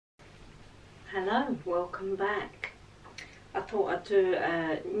Hello, welcome back. I thought I'd do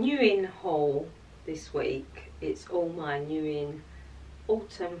a new in haul this week. It's all my new in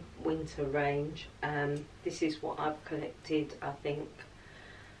autumn winter range. This is what I've collected, I think,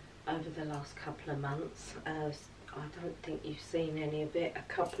 over the last couple of months. I don't think you've seen any of it.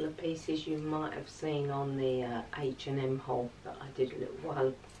 A couple of pieces you might have seen on the H&M haul that I did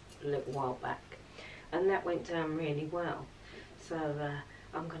a little while back, and that went down really well. So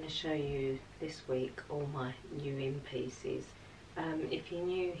I'm going to show you this week all my new in pieces. If you're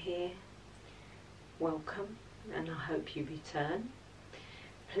new here, welcome, and I hope you return.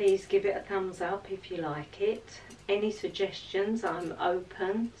 Please give it a thumbs up if you like it. Any suggestions, I'm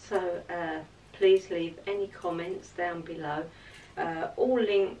open, so please leave any comments down below. All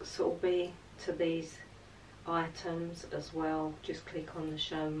links will be to these items as well. Just click on the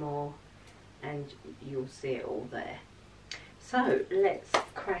show more and you'll see it all there. So let's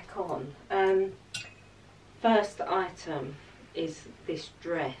crack on. First item is this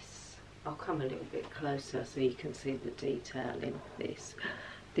dress. I'll come a little bit closer so you can see the detail in this.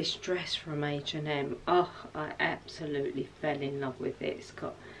 This dress from H&M. Oh, I absolutely fell in love with it.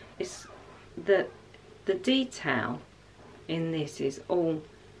 It's the detail in this is all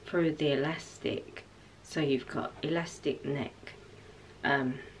through the elastic. So you've got elastic neck,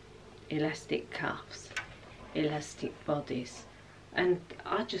 elastic cuffs, elastic bodice, and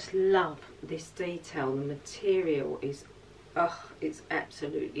I just love this detail. The material is, it's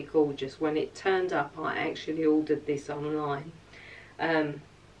absolutely gorgeous. When it turned up, I actually ordered this online, and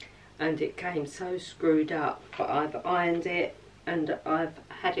it came so screwed up, but I've ironed it and I've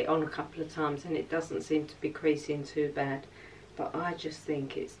had it on a couple of times and it doesn't seem to be creasing too bad, but I just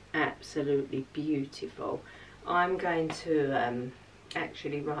think it's absolutely beautiful. I'm going to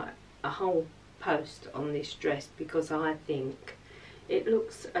actually write a whole post on this dress because I think it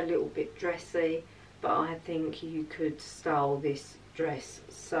looks a little bit dressy, but I think you could style this dress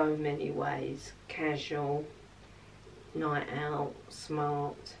so many ways. Casual, night out,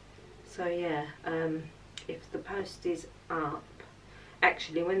 smart. So yeah, if the post is up,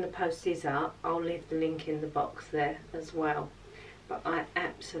 actually when the post is up, I'll leave the link in the box there as well. But I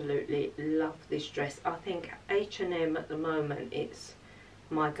absolutely love this dress. I think H&M at the moment, it's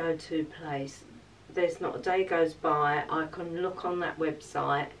my go-to place. There's not a day goes by I can look on that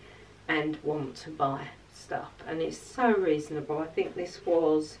website and want to buy stuff, and it's so reasonable. I think this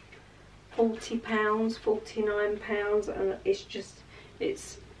was £40, £49, and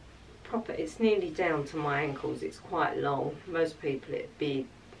it's proper. It's nearly down to my ankles. It's quite long. Most people it'd be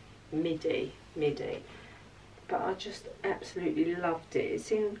midi, but I just absolutely loved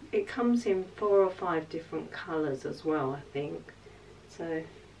it. It comes in 4 or 5 different colours as well, I think. So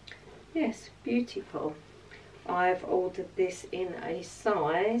yes, beautiful. I've ordered this in a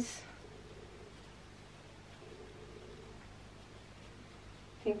size,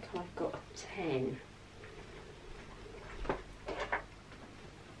 I think I've got a 10.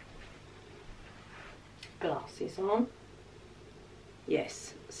 Glasses on.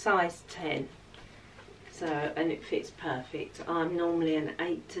 Yes, size 10. So, and it fits perfect. I'm normally an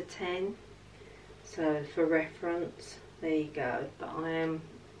 8 to 10. So for reference, there you go. But I am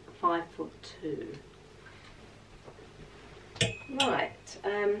 5'2". Right,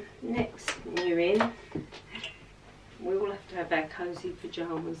 next new in. We all have to have our cosy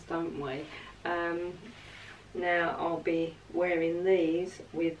pyjamas, don't we? Now I'll be wearing these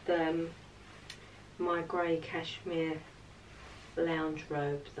with my grey cashmere lounge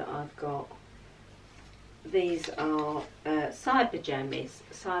robe that I've got. These are side pajamas,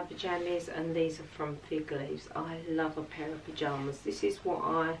 and these are from Fig Leaves. I love a pair of pyjamas. This is what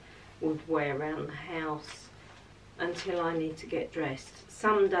I would wear around the house until I need to get dressed.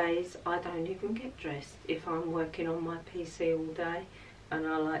 Some days I don't even get dressed if I'm working on my PC all day and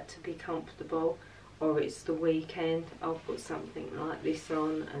I like to be comfortable, or it's the weekend. I'll put something like this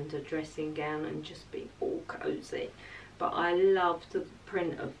on and a dressing gown and just be all cozy. But I love the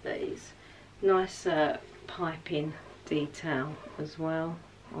print of these. Nice piping detail as well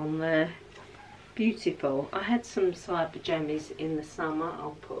on there. Beautiful. I had some side pajamas in the summer.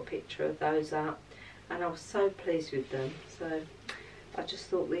 I'll put a picture of those up, and I was so pleased with them. So I just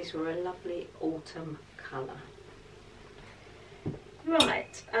thought these were a lovely autumn colour.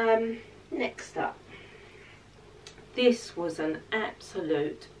 Right, next up. This was an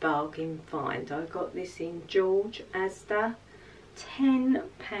absolute bargain find. I got this in George Asda.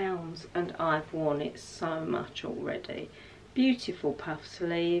 £10, and I've worn it so much already. Beautiful puff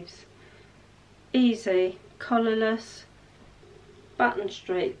sleeves, easy, collarless, button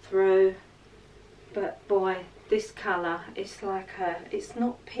straight through, but boy, this colour, it's like a, it's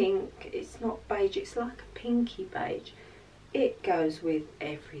not pink, it's not beige, it's like a pinky beige. It goes with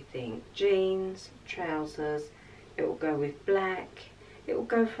everything, jeans, trousers, it will go with black, it will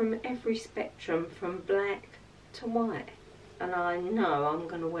go from every spectrum, from black to white, and I know I'm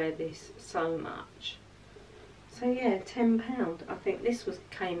going to wear this so much. So yeah, £10. I think this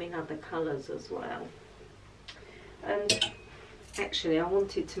came in other colours as well. And actually I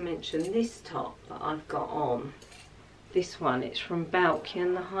wanted to mention this top that I've got on. This one, it's from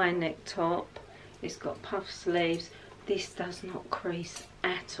Balkan, the high neck top. It's got puff sleeves. This does not crease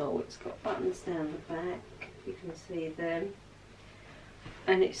at all. It's got buttons down the back, you can see them.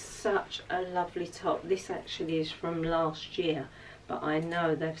 And it's such a lovely top. This actually is from last year, but I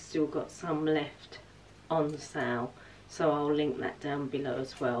know they've still got some left on sale, so I'll link that down below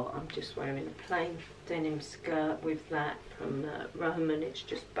as well. I'm just wearing a plain denim skirt with that from Roman. It's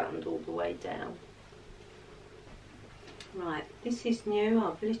just buttoned all the way down. Right, this is new.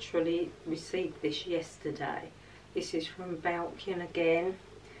 I've literally received this yesterday. This is from Balkan again,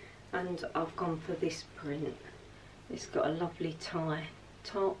 and I've gone for this print. It's got a lovely tie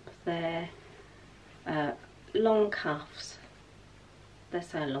top there, long cuffs.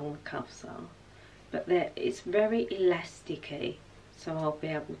 That's how long the cuffs are. But it's very elasticy, so I'll be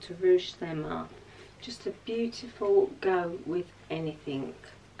able to ruche them up. Just a beautiful go with anything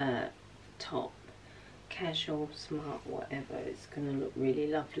top, casual, smart, whatever. It's going to look really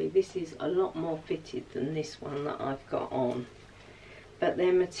lovely. This is a lot more fitted than this one that I've got on, but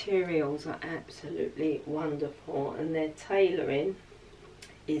their materials are absolutely wonderful, and their tailoring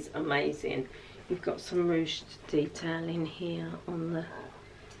is amazing. You've got some ruched detail in here on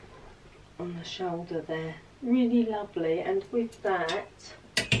the shoulder there, really lovely. And with that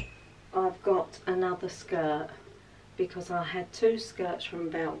I've got another skirt, because I had two skirts from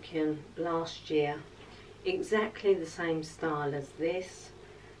Balkan last year, exactly the same style as this,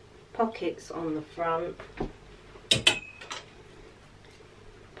 pockets on the front,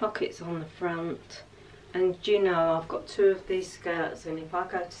 and you know, I've got two of these skirts, and if I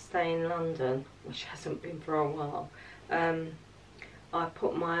go to stay in London, which hasn't been for a while, I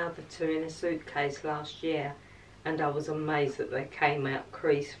put my other two in a suitcase last year, and I was amazed that they came out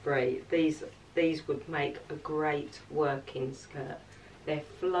crease free. These would make a great working skirt. They're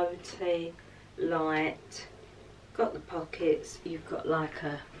floaty, light, got the pockets, you've got like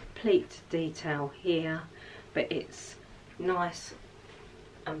a pleat detail here, but it's nice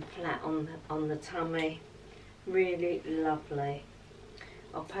and flat on the tummy. Really lovely.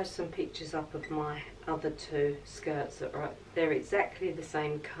 I'll post some pictures up of my other two skirts that they're exactly the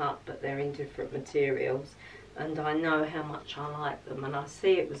same cut, but they're in different materials, and I know how much I like them, and I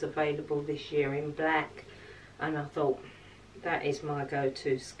see it was available this year in black, and I thought that is my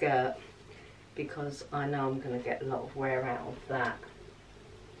go-to skirt, because I know I'm going to get a lot of wear out of that.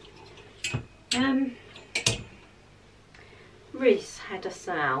 Reese had a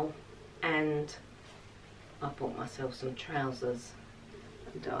sale, and I bought myself some trousers,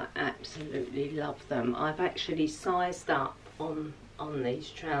 and I absolutely love them. I've actually sized up on these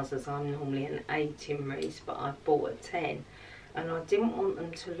trousers. I'm normally an 8 in Reese, but I've bought a 10, and I didn't want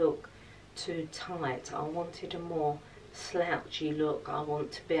them to look too tight. I wanted a more slouchy look. I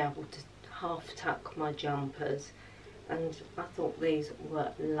want to be able to half tuck my jumpers, and I thought these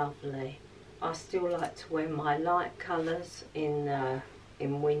were lovely. I still like to wear my light colours in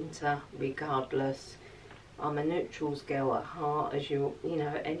winter regardless. I'm a neutrals girl at heart, as you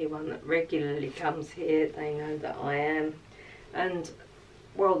know, anyone that regularly comes here, they know that I am. And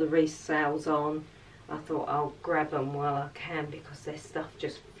while the Reese sale's on, I thought I'll grab them while I can, because their stuff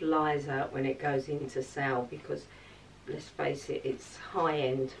just flies out when it goes into sale, because let's face it, it's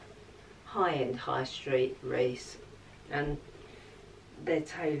high-end high street Reese, and their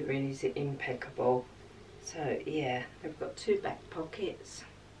tailoring is impeccable. So yeah, they've got two back pockets,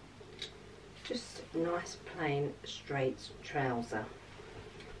 just nice plain straight trouser.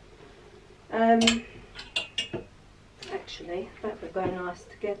 Actually that will go nice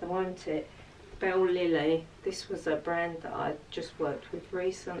together, won't it? Bell Lily, this was a brand that I just worked with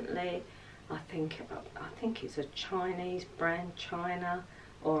recently. I think it's a Chinese brand, China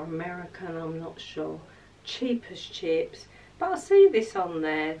or American, I'm not sure. Cheap as chips. But I see this on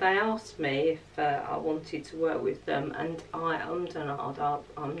there. They asked me if I wanted to work with them, and I ummed and ahed,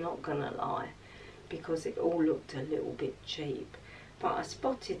 I'm not gonna lie, because it all looked a little bit cheap. But I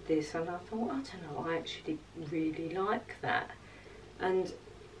spotted this and I thought, I don't know, I actually really like that. And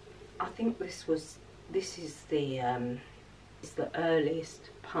I think this is the earliest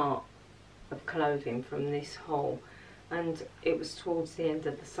part of clothing from this haul, and it was towards the end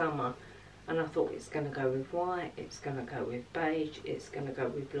of the summer, and I thought it's going to go with white, it's going to go with beige, it's going to go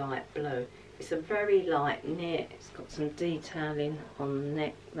with light blue. It's a very light knit. It's got some detailing on the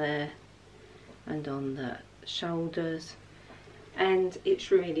neck there and on the shoulders, and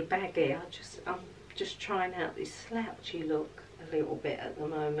it's really baggy. I'm just trying out this slouchy look a little bit at the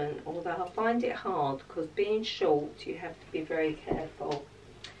moment, although I find it hard because being short you have to be very careful.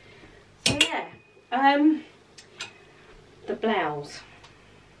 So yeah, the blouse.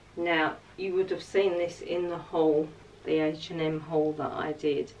 Now you would have seen this in the haul, the H&M haul that I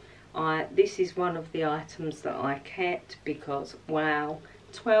did. This is one of the items that I kept because wow,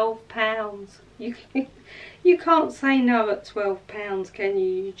 £12. You can't say no at £12, can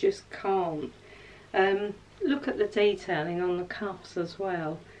you? You just can't. Look at the detailing on the cuffs as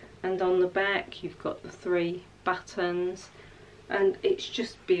well, and on the back you've got the 3 buttons, and it's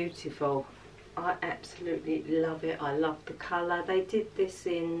just beautiful. I absolutely love it. I love the colour. They did this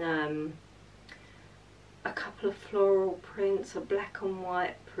in a couple of floral prints, a black and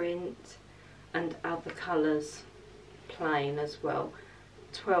white print and other colours plain as well.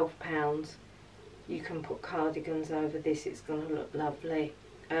 £12. You can put cardigans over this, it's going to look lovely.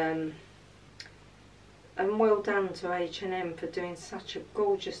 And well done to H&M for doing such a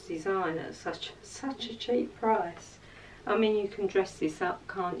gorgeous design at such a cheap price. I mean, you can dress this up,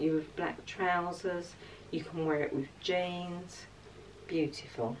 can't you, with black trousers, you can wear it with jeans.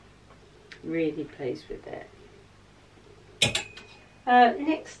 Beautiful. Really pleased with it.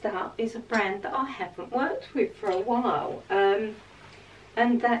 Next up is a brand that I haven't worked with for a while, and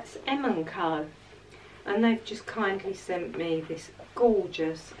that's M&Co, and they've just kindly sent me this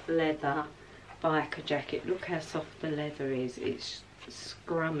gorgeous leather biker jacket. Look how soft the leather is. It's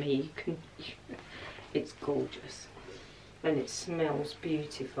scrummy. It's gorgeous and it smells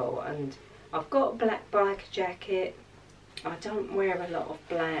beautiful. And I've got a black biker jacket. I don't wear a lot of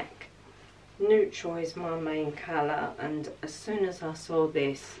black. Neutral is my main colour, and as soon as I saw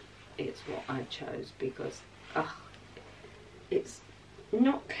this, it's what I chose because it's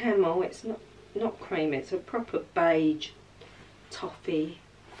not camel, it's not cream, it's a proper beige toffee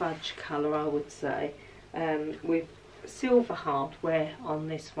fudge colour, I would say, with silver hardware on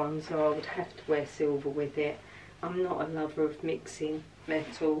this one, so I would have to wear silver with it. I'm not a lover of mixing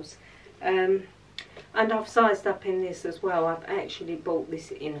metals. And I've sized up in this as well. I've actually bought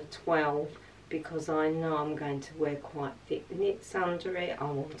this in a 12 because I know I'm going to wear quite thick knits under it. I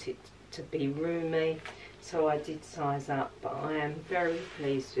want it to be roomy, so I did size up, but I am very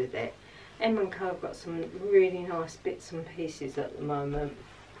pleased with it. M&Co have got some really nice bits and pieces at the moment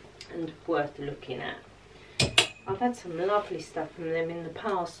and worth looking at. I've had some lovely stuff from them in the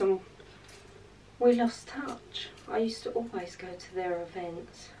past and we lost touch. I used to always go to their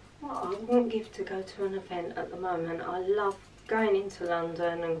events. What I wouldn't give to go to an event at the moment. I love going into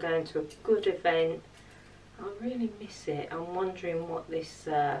London and going to a good event. I really miss it. I'm wondering what this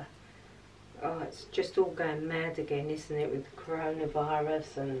it's just all going mad again, isn't it, with the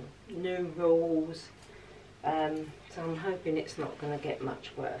coronavirus and new rules. So I'm hoping it's not going to get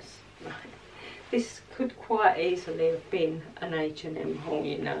much worse. This could quite easily have been an H&M haul,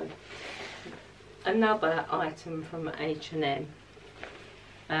 you know. Another item from H&M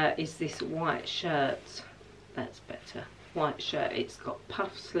is this white shirt. That's better. White shirt. It's got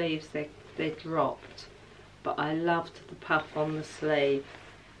puff sleeves. They're dropped, but I loved the puff on the sleeve.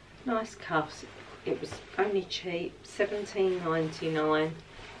 Nice cuffs. It was only cheap, $17.99.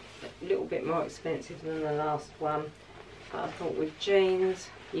 A little bit more expensive than the last one, but I thought with jeans,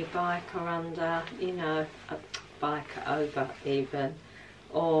 your biker under, you know, a biker over even.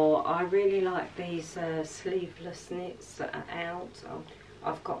 Or I really like these sleeveless knits that are out.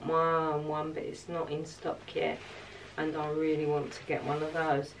 I've got my own one, but it's not in stock yet, and I really want to get one of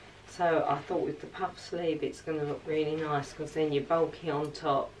those. So I thought with the puff sleeve it's going to look really nice, because then you're bulky on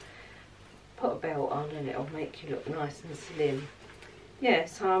top. Put a belt on and it'll make you look nice and slim. Yeah,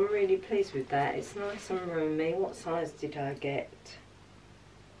 so I'm really pleased with that. It's nice and roomy. What size did I get?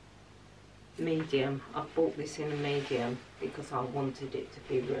 Medium. I bought this in a medium because I wanted it to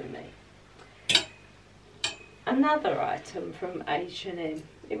be roomy. Another item from H&M.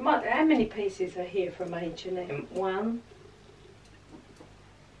 How many pieces are here from H&M? 1,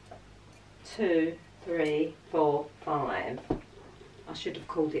 2, 3, 4, 5. I should have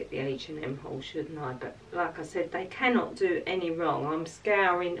called it the H&M haul, shouldn't I? But like I said, they cannot do any wrong. I'm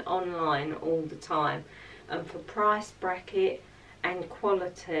scouring online all the time, and for price bracket and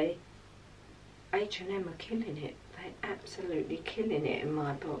quality, H&M are killing it. They're absolutely killing it in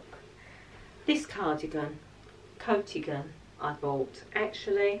my book. This cardigan, Coatigan, I bought.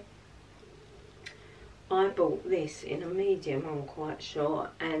 Actually, I bought this in a medium, I'm quite sure,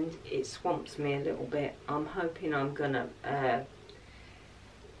 and it swamps me a little bit. I'm hoping I'm gonna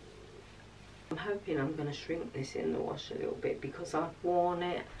shrink this in the wash a little bit because I've worn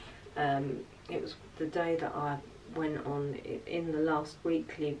it. It was the day that I went on in the last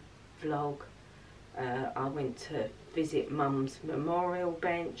weekly vlog. I went to visit Mum's memorial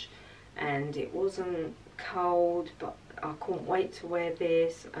bench, and it wasn't cold, but I couldn't wait to wear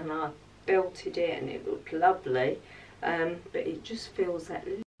this, and I belted it and it looked lovely, but it just feels that,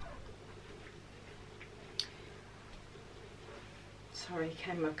 sorry,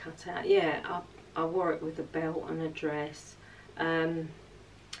 camera cut out. Yeah, I wore it with a belt and a dress. The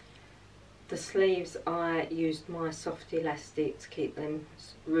sleeves, I used my soft elastic to keep them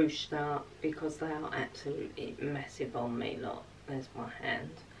ruched up because they are absolutely massive on me. Look, there's my hand.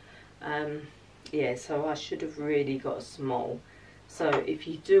 Yeah, so I should have really got a small. So if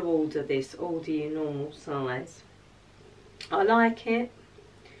you do order this, order your normal size. I like it.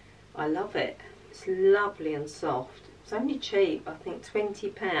 I love it. It's lovely and soft. It's only cheap, I think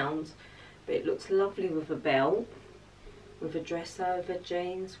 £20, but it looks lovely with a belt, with a dress over,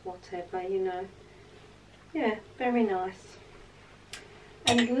 jeans, whatever, you know. Yeah, very nice.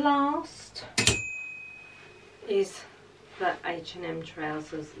 And last is the H&M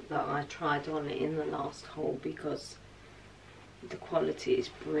trousers that I tried on in the last haul because the quality is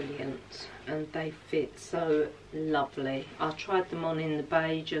brilliant and they fit so lovely. I tried them on in the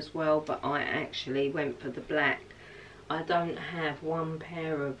beige as well, but I actually went for the black. I don't have one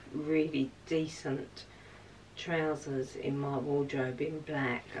pair of really decent trousers in my wardrobe in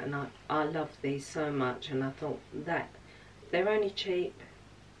black, and I love these so much, and I thought that they're only cheap,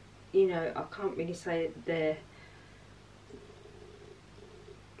 you know. I can't really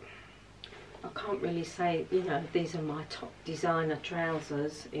say you know, these are my top designer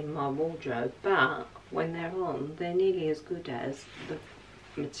trousers in my wardrobe, but when they're on, they're nearly as good as. The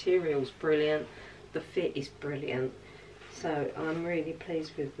material's brilliant, the fit is brilliant, so I'm really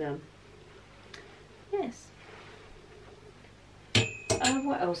pleased with them. Yes.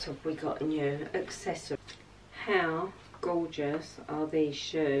 What else have we got new? Accessories. How gorgeous are these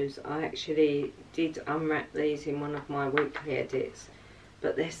shoes? I actually did unwrap these in one of my weekly edits,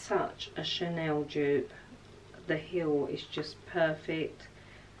 but they're such a Chanel dupe. The heel is just perfect.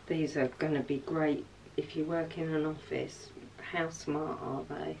 These are going to be great if you work in an office. How smart are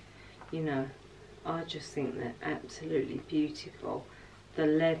they? You know, I just think they're absolutely beautiful. The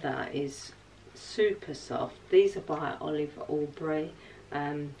leather is super soft. These are by Olive Aubrey.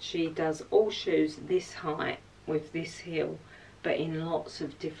 She does all shoes this height with this heel, but in lots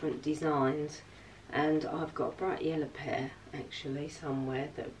of different designs. And I've got a bright yellow pair actually somewhere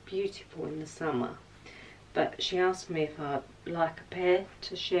that are beautiful in the summer. But she asked me if I'd like a pair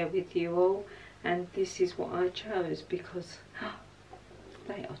to share with you all, and this is what I chose because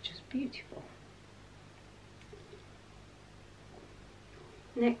they are just beautiful.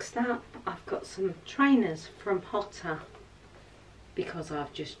 Next up, I've got some trainers from Hotter because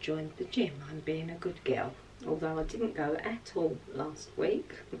I've just joined the gym. I'm being a good girl, although I didn't go at all last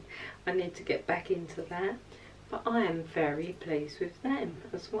week. I need to get back into that, but I am very pleased with them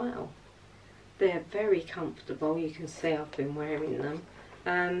as well. They're very comfortable. You can see I've been wearing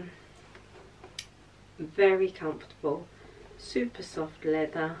them. Very comfortable, super soft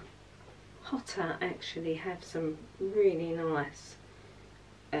leather. Hotter actually have some really nice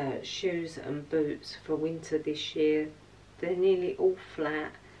shoes and boots for winter this year. They're nearly all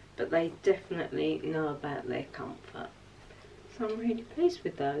flat, but they definitely know about their comfort. So I'm really pleased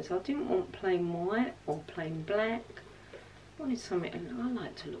with those. I didn't want plain white or plain black. I wanted something, and I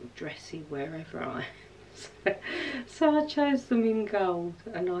like to look dressy wherever I am. So I chose them in gold,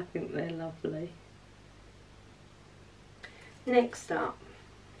 and I think they're lovely. Next up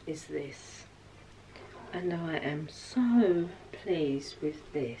is this, and I am so pleased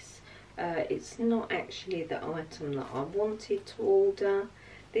with this. It's not actually the item that I wanted to order.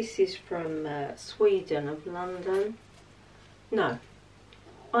 This is from Sweden of London. No,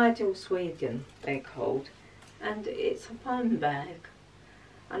 Ideal Sweden they're called, and it's a phone bag.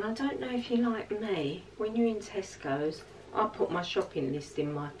 And I don't know if you're like me, when you're in Tesco's, I put my shopping list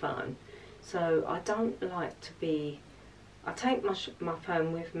in my phone. So I don't like to be, I take my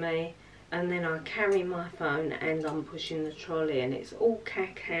phone with me, and then I carry my phone and I'm pushing the trolley, and it's all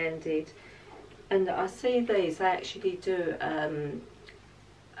cack-handed. And I see these, they actually do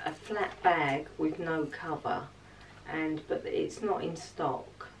a flat bag with no cover, but it's not in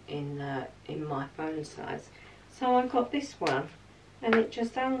stock in my phone size. So I got this one, and it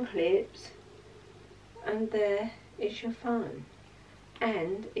just unclips, and there is your phone,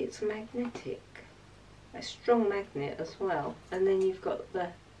 and it's magnetic. a strong magnet as well, and then you've got the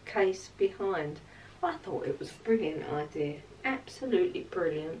case behind. I thought it was a brilliant idea, absolutely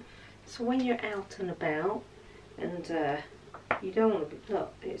brilliant. So when you're out and about and you don't want to be,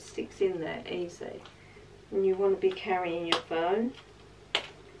 look, it sticks in there easy, and you want to be carrying your phone,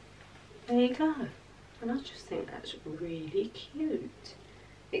 there you go. And I just think that's really cute.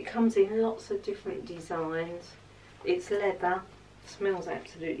 It comes in lots of different designs. It's leather, smells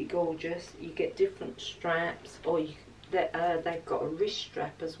absolutely gorgeous. You get different straps, or they've got a wrist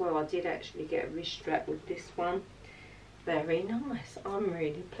strap as well. I did actually get a wrist strap with this one. Very nice. I'm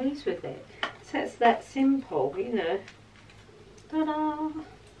really pleased with it. So it's that simple, you know. Ta-da!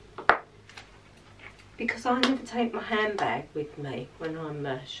 Because I never take my handbag with me when I'm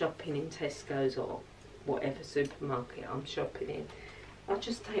shopping in Tesco's or whatever supermarket I'm shopping in. I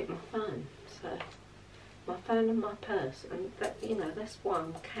just take my phone. So my phone and my purse, and that, you know, that's why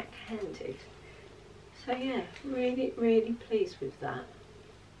I'm cat-handed. So yeah, really, really pleased with that.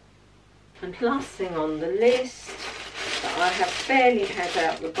 And last thing on the list that I have barely had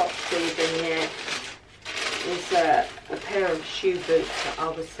out the box even yet is a pair of shoe boots that I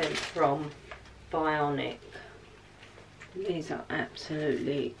was sent from Bionic. These are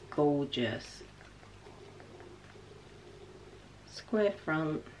absolutely gorgeous. Square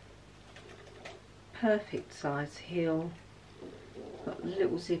front, perfect size heel, got a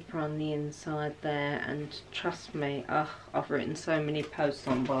little zipper on the inside there, and trust me, I've written so many posts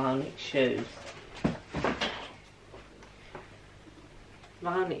on Bionic shoes.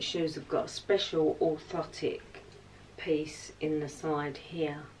 Bionic shoes have got a special orthotic piece in the side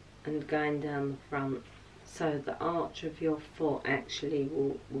here and going down the front, so the arch of your foot actually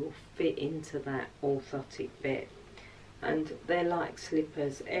will fit into that orthotic bit. And they're like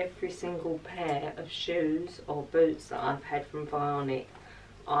slippers. Every single pair of shoes or boots that I've had from Vanity,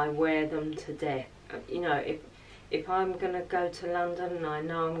 I wear them to death. You know, if I'm going to go to London and I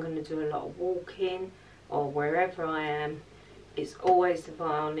know I'm going to do a lot of walking, or wherever I am, it's always the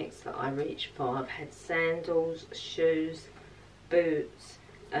Bionics that I reach for. I've had sandals, shoes, boots,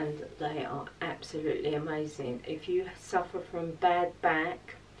 and they are absolutely amazing. If you suffer from bad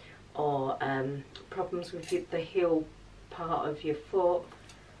back or problems with the heel part of your foot,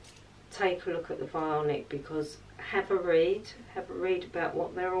 take a look at the Bionic, because have a read about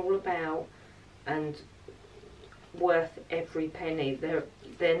what they're all about, and worth every penny.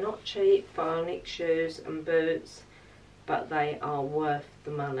 They're not cheap, Bionic shoes and boots, but they are worth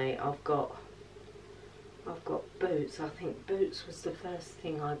the money. I've got boots. I think boots was the first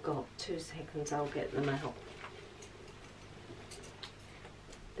thing I got. 2 seconds, I'll get them out.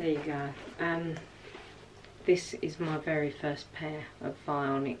 There you go. This is my very first pair of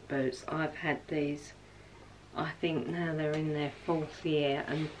Bionic boots. I've had these, I think now they're in their 4th year,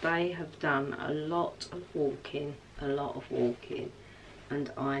 and they have done a lot of walking,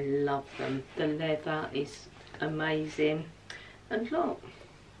 and I love them. The leather is amazing, and look,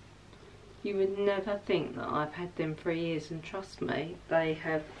 you would never think that I've had them for years, and trust me, they've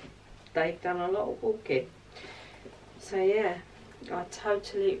done a lot of walking. So yeah, I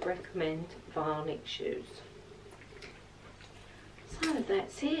totally recommend Bionic shoes. So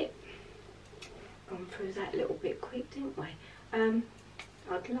that's it. Gone through that little bit quick, didn't we?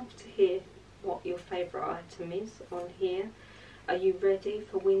 I'd love to hear what your favourite item is on here. Are you ready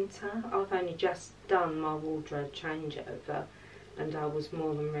for winter? I've only just done my wardrobe changeover and I was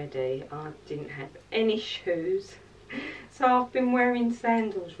more than ready. I didn't have any shoes, so I've been wearing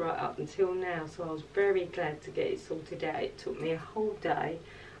sandals right up until now, so I was very glad to get it sorted out. It took me a whole day.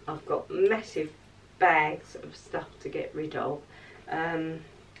 I've got massive bags of stuff to get rid of.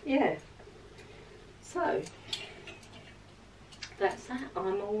 Yeah, so that's that.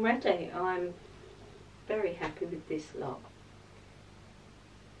 I'm all ready. I'm very happy with this lot.